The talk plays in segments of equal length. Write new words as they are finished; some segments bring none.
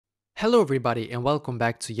Hello everybody and welcome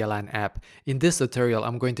back to Yalan app. In this tutorial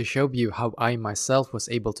I'm going to show you how I myself was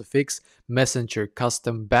able to fix Messenger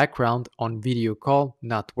custom background on video call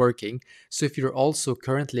not working. So if you're also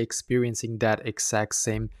currently experiencing that exact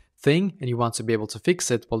same thing and you want to be able to fix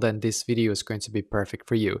it, well then this video is going to be perfect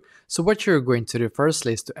for you. So what you're going to do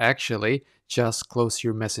firstly is to actually just close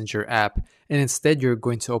your Messenger app and instead you're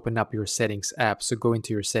going to open up your settings app. So go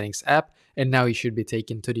into your settings app and now you should be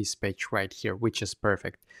taken to this page right here, which is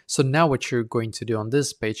perfect. So now what you're going to do on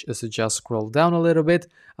this page is to just scroll down a little bit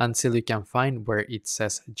until you can find where it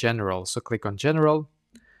says general. So click on general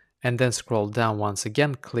and then scroll down once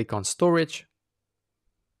again, click on storage.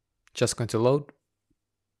 Just going to load.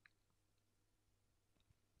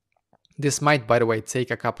 This might, by the way,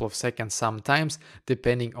 take a couple of seconds sometimes,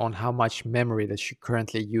 depending on how much memory that you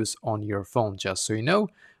currently use on your phone, just so you know.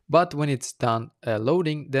 But when it's done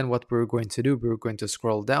loading, then what we're going to do, we're going to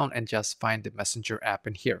scroll down and just find the Messenger app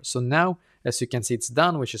in here. So now, as you can see, it's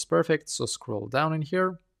done, which is perfect. So scroll down in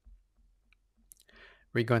here.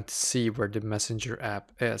 We're going to see where the Messenger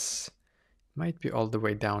app is. It might be all the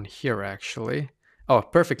way down here, actually. Oh,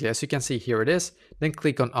 perfectly. As you can see, here it is. Then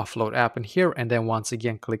click on Offload App in here, and then once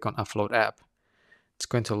again, click on Offload App. It's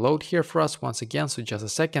going to load here for us once again, so just a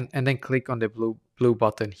second, and then click on the blue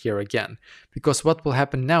button here again. Because what will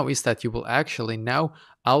happen now is that you will actually now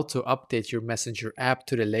auto update your Messenger app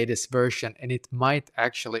to the latest version, and it might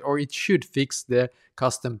actually, or it should fix the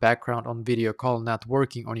custom background on video call not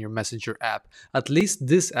working on your Messenger app. At least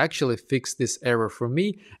this actually fixed this error for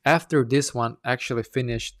me. After this one actually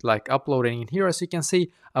finished like uploading in here, as you can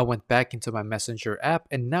see, I went back into my Messenger app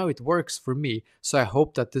and now it works for me. So I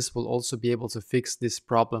hope that this will also be able to fix this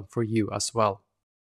problem for you as well.